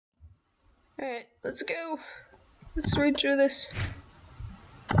Alright, let's go. Let's read through this.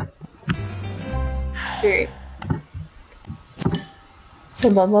 Alright.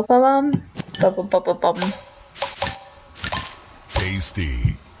 Bum bum bum bum bum bum bum bum bum.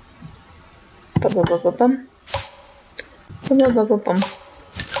 Tasty. Bum bum bum bum bum. Bum bum bum bum bum.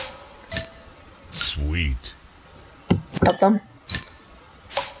 Sweet. Bum bum.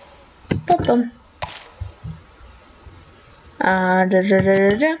 Bum bum. Da da da da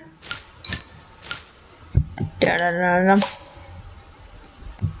da. Da da da da.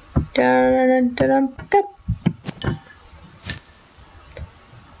 Da da da da da.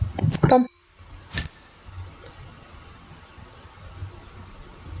 Bum.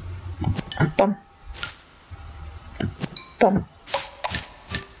 Bum. Bum.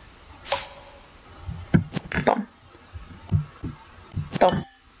 Bum. Bum.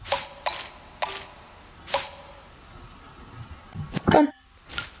 Bum.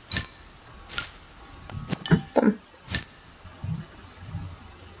 Bum.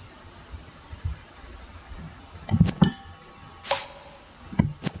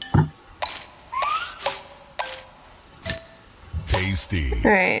 Tasty.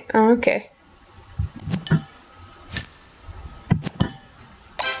 Alright, okay.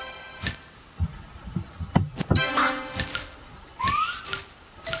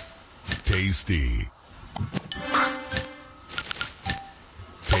 Tasty.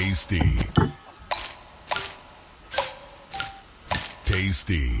 Tasty.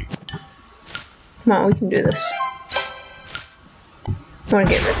 Tasty. Come on, we can do this. I want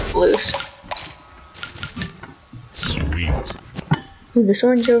to get this loose. Sweet. Move this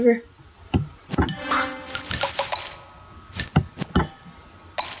orange over.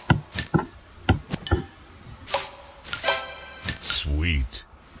 Sweet.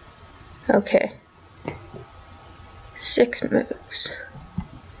 Okay. 6 moves.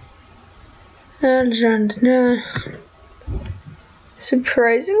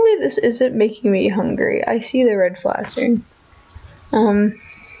 Surprisingly, this isn't making me hungry. I see the red flashing.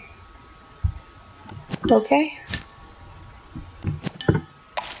 Okay.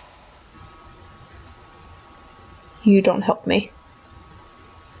 You don't help me.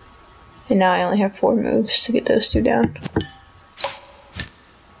 And now I only have 4 moves to get those 2 down.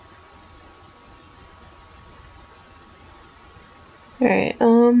 Alright,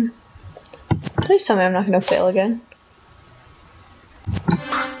 please tell me I'm not gonna fail again.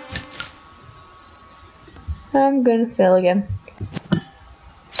 I'm gonna fail again.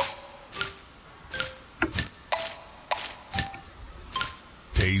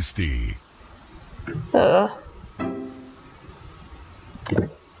 Tasty. How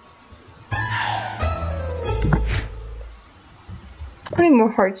many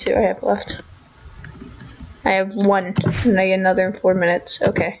more hearts do I have left? I have 1, and I get another in 4 minutes.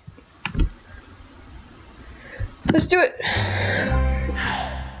 Okay. Let's do it!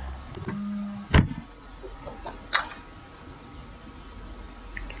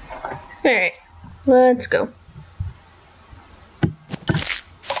 Alright, let's go.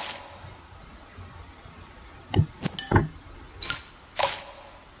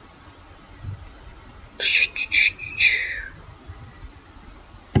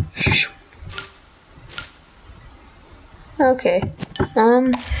 Okay, I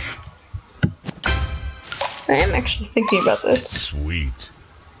am actually thinking about this. Sweet.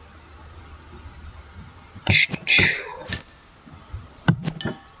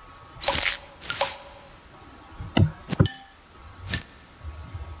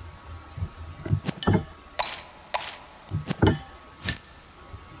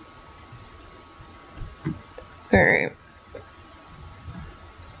 Alright.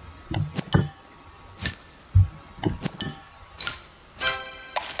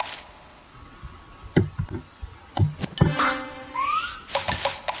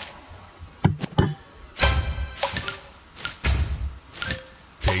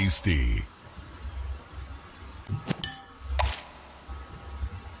 Tasty.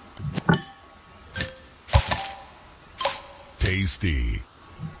 Tasty.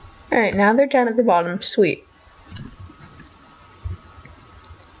 Alright, now they're down at the bottom. Sweet.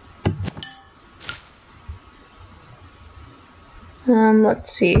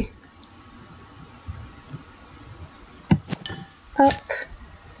 Let's see. Up.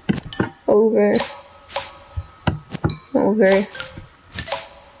 Over. Over.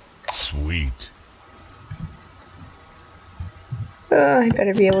 Sweet. I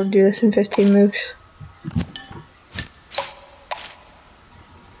better be able to do this in 15 moves.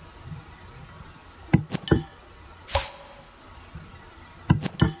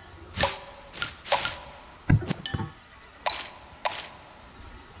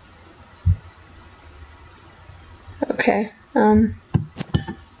 Okay.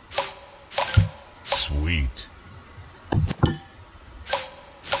 Sweet.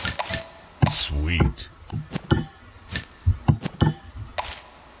 Sweet.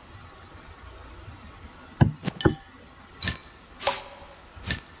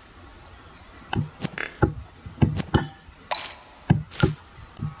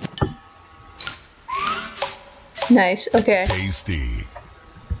 Nice. Okay. Tasty.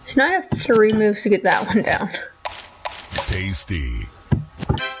 So now I have 3 moves to get that one down. Tasty.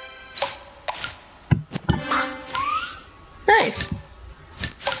 Nice.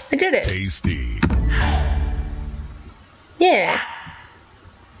 I did it. Tasty. Yeah.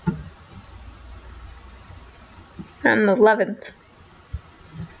 I'm 11th.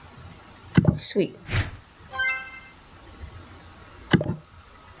 Sweet.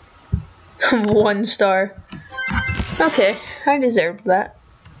 1 star. Okay, I deserved that.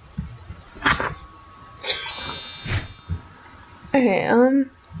 Okay, yeah,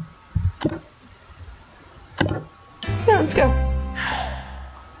 let's go.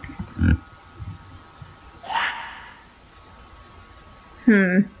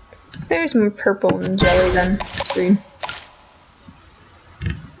 There's more purple and jelly than green.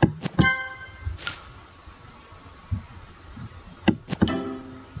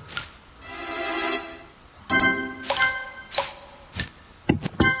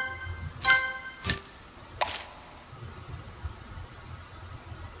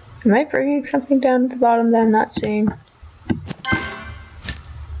 Am I bringing something down at the bottom that I'm not seeing? Or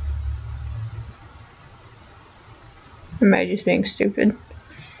am I just being stupid?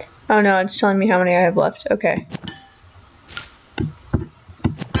 Oh no, it's telling me how many I have left. Okay.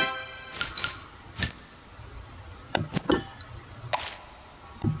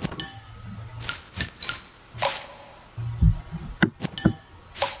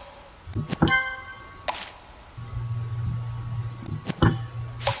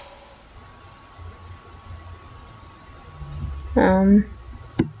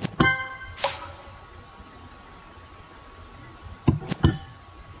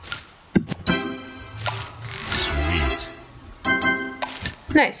 Sweet.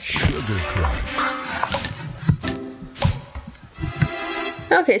 Nice. Sugar Crush.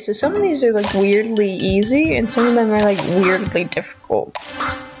 Okay, so some of these are like weirdly easy, and some of them are like weirdly difficult.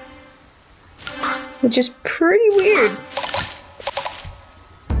 Which is pretty weird.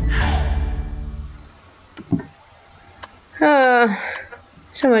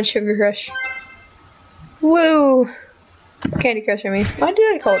 So much Sugar Crush. Woo! Candy Crush, I mean. Why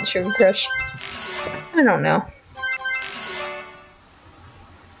did I call it Sugar Crush? I don't know.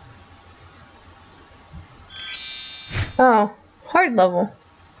 Oh, hard level.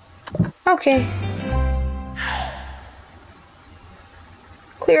 Okay.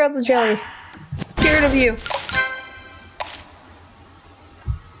 Clear out the jelly. Get rid of you.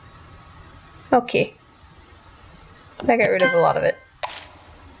 Okay. I got rid of a lot of it.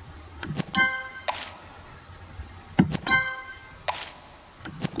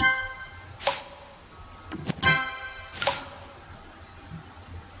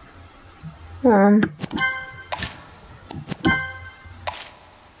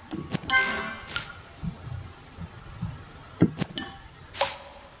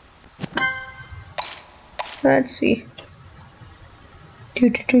 Let's see. Do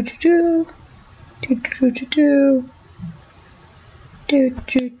do do do do. Do do do do. Do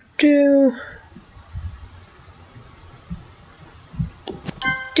do do.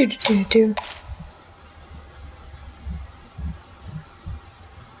 Do do do do.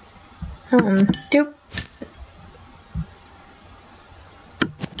 Doop.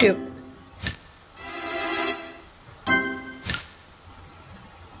 Doop.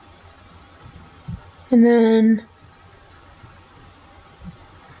 And then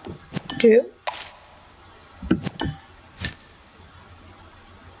doop.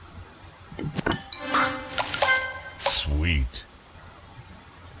 Sweet.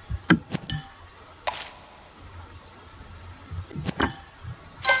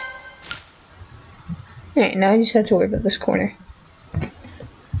 Alright, now I just have to worry about this corner.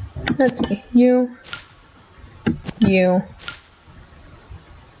 Let's see. You. You.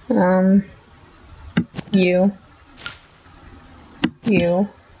 You. You. You.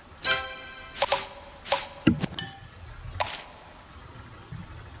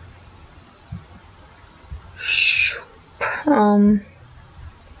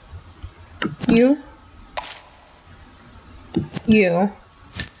 You.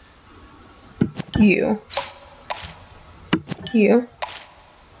 You. You.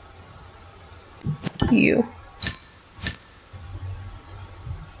 You.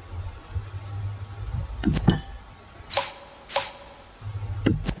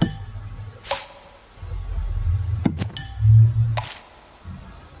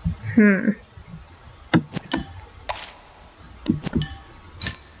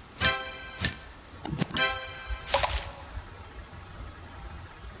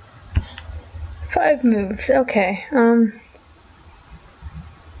 Five moves, okay, it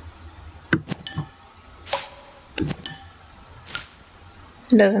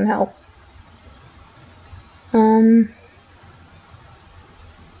doesn't help.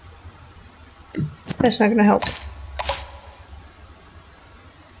 That's not gonna help.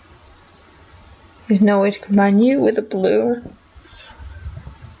 There's no way to combine you with a blue.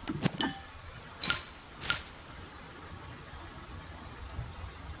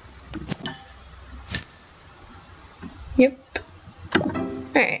 Yep.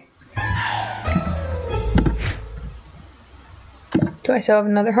 Alright. Do I still have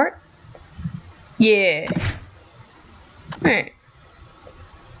another heart? Yeah. Alright.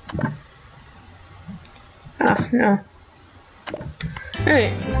 Ah, no.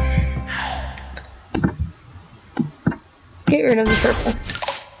 Alright. Get rid of the purple.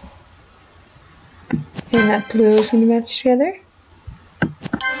 And that blue is going to match together.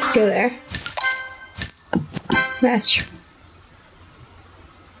 Go there. Match.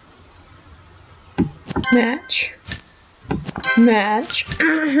 Match. Match.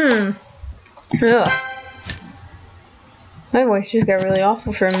 Ugh. My voice just got really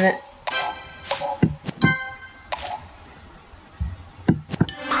awful for a minute.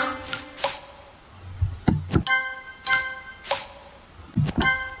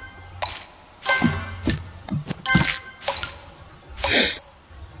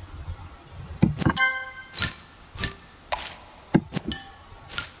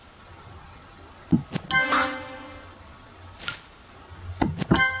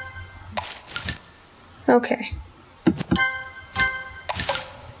 Okay.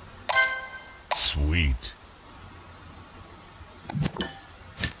 Sweet.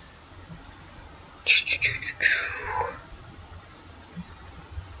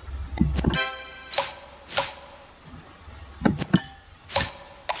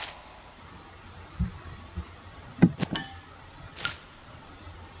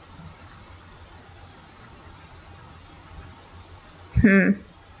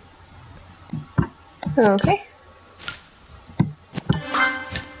 Okay.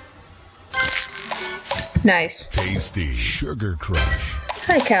 Nice. Tasty. Sugar Crush.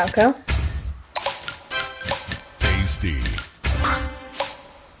 Hi, Calco. Tasty.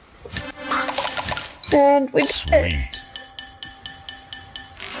 And we Sweet.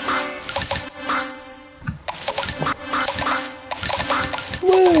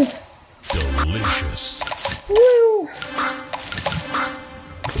 Woo! Delicious. Woo!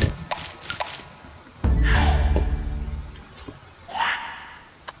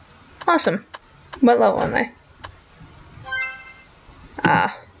 Awesome. What level am I?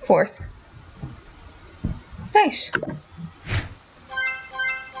 Ah, 4th. Nice.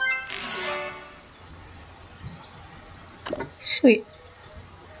 Sweet.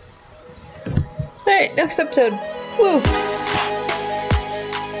 Alright, next episode. Woo!